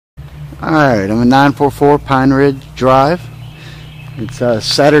Alright, I'm at 944 Pine Ridge Drive. It's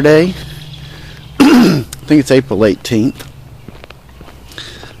Saturday. I think it's April 18th.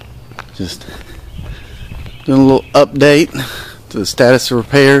 Just doing a little update to the status of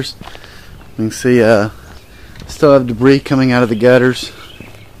repairs. You can see still have debris coming out of the gutters.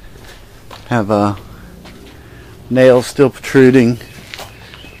 Have nails still protruding.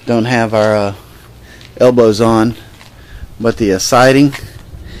 Don't have our elbows on, but the siding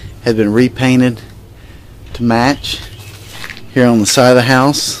had been repainted to match here on the side of the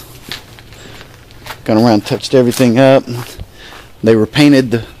house. Gone around, touched everything up. They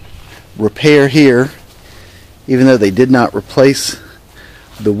repainted the repair here, even though they did not replace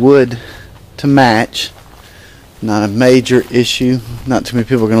the wood to match. Not a major issue. Not too many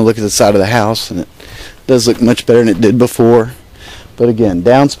people are going to look at the side of the house, and it does look much better than it did before. But again,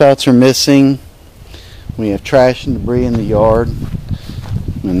 downspouts are missing. We have trash and debris in the yard.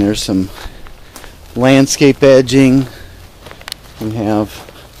 And there's some landscape edging. We have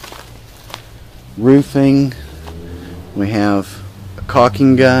roofing. We have a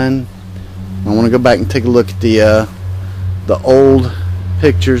caulking gun. I want to go back and take a look at the old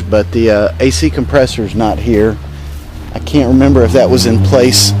pictures, but the AC compressor is not here. I can't remember if that was in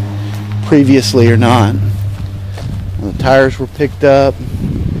place previously or not. The tires were picked up,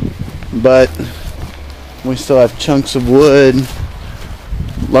 but we still have chunks of wood,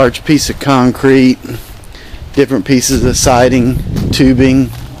 large piece of concrete, different pieces of siding, tubing,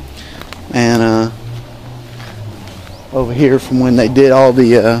 and over here from when they did all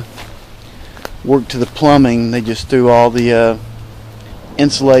the work to the plumbing, they just threw all the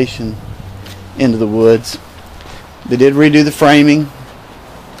insulation into the woods. They did redo the framing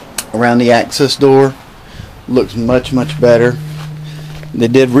around the access door. Looks much better. They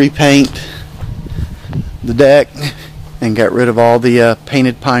did repaint the deck and got rid of all the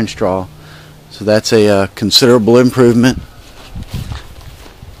painted pine straw, so that's a considerable improvement.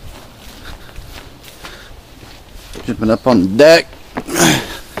 Jumping up on the deck,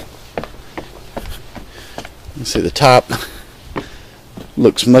 you see the top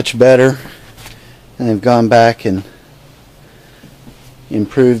looks much better, and they've gone back and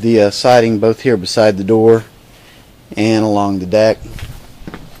improved the siding both here beside the door and along the deck.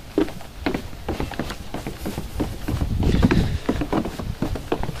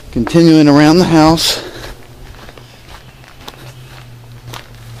 Continuing around the house,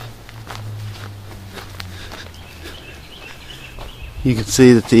 you can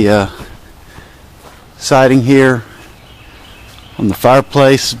see that the siding here on the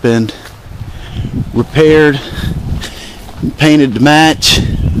fireplace has been repaired and painted to match.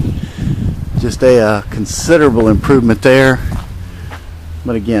 Just a considerable improvement there.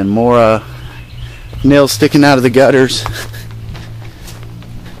 But again, more nails sticking out of the gutters.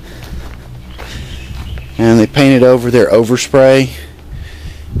 And they painted over their overspray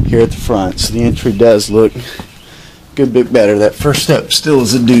here at the front, so the entry does look a good bit better. That first step still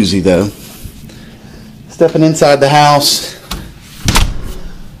is a doozy though. Stepping inside the house,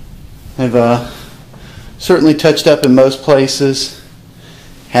 I've certainly touched up in most places.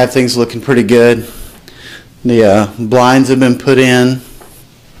 Have things looking pretty good. The blinds have been put in,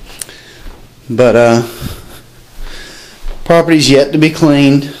 but property's yet to be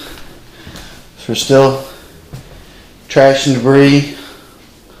cleaned. So there's still trash and debris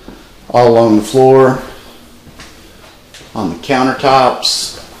all along the floor, on the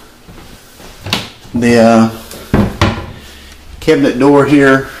countertops. The cabinet door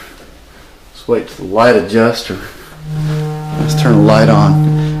here. Let's wait till the light adjusts, or let's turn the light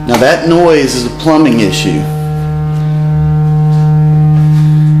on. Now that noise is a plumbing issue.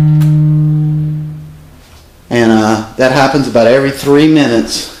 And that happens about every 3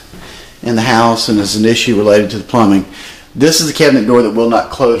 minutes in the house, and is an issue related to the plumbing. This is a cabinet door that will not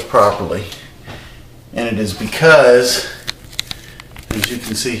close properly. And it is because, as you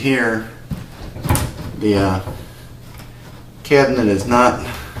can see here, the cabinet is not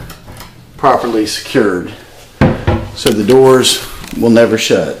properly secured. So the doors will never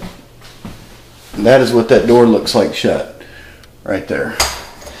shut. And that is what that door looks like shut right there.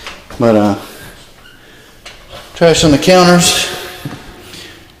 But trash on the counters,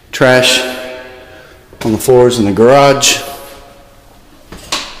 trash on the floors in the garage.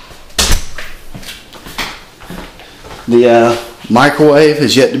 The microwave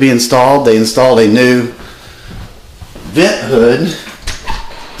is yet to be installed. They installed a new vent hood,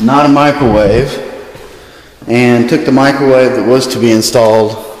 not a microwave, and took the microwave that was to be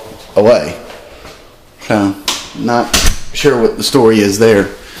installed away. So, not sure what the story is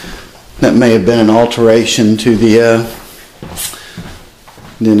there. That may have been an alteration to the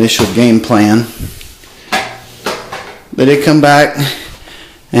the initial game plan. They did come back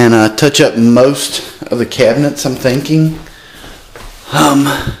and touch up most of the cabinets, I'm thinking,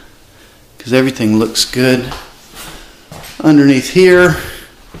 because everything looks good. Underneath here,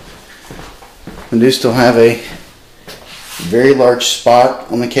 we do still have a very large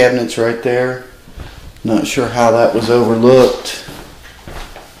spot on the cabinets right there. Not sure how that was overlooked.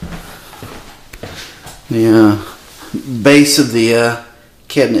 The base of the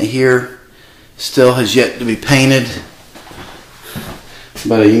cabinet here still has yet to be painted,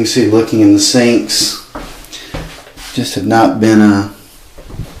 but you can see looking in the sinks, just have not been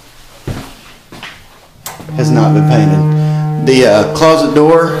painted. The closet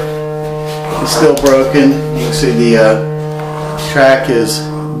door is still broken. You can see the track is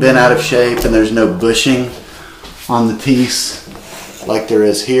bent out of shape, and there's no bushing on the piece like there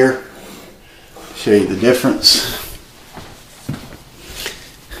is here. Show you the difference.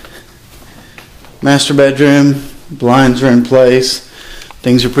 Master bedroom, blinds are in place.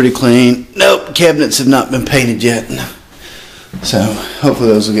 Things are pretty clean. Nope, cabinets have not been painted yet. So hopefully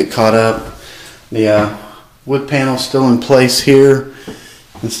those will get caught up. The wood panel still in place here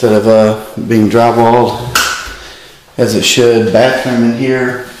instead of being drywalled as it should. Bathroom in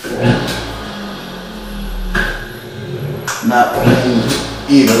here, not painted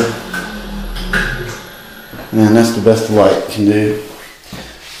either. And that's the best the light can do.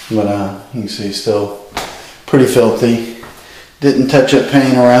 But you can see still pretty filthy. Didn't touch up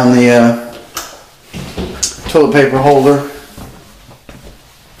paint around the toilet paper holder.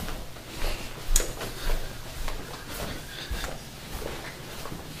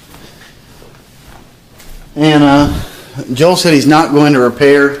 And Joel said he's not going to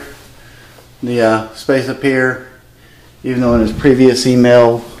repair the space up here, even though in his previous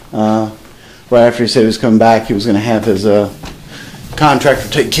email, right after he said he was coming back, he was going to have his contractor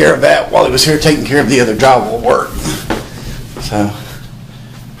take care of that while he was here taking care of the other drywall work. So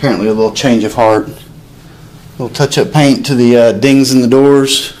apparently a little change of heart. A little touch-up paint to the dings in the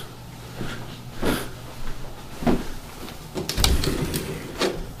doors.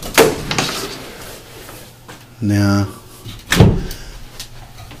 Now,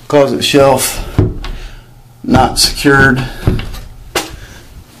 closet shelf not secured,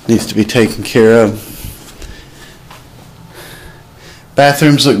 needs to be taken care of.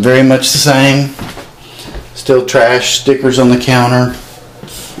 Bathrooms look very much the same. Still trash stickers on the counter.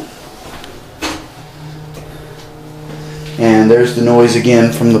 And there's the noise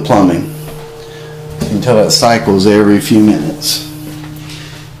again from the plumbing. You can tell that cycles every few minutes.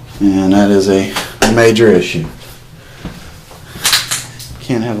 And that is a major issue.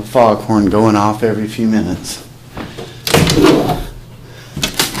 Can't have a foghorn going off every few minutes.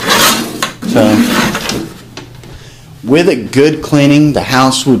 So, with a good cleaning, the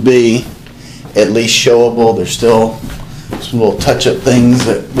house would be at least showable. There's still some little touch-up things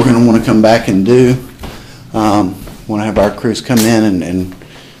that we're going to want to come back and do. Want to have our crews come in and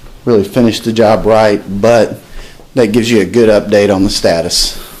really finish the job right, but that gives you a good update on the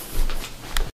status.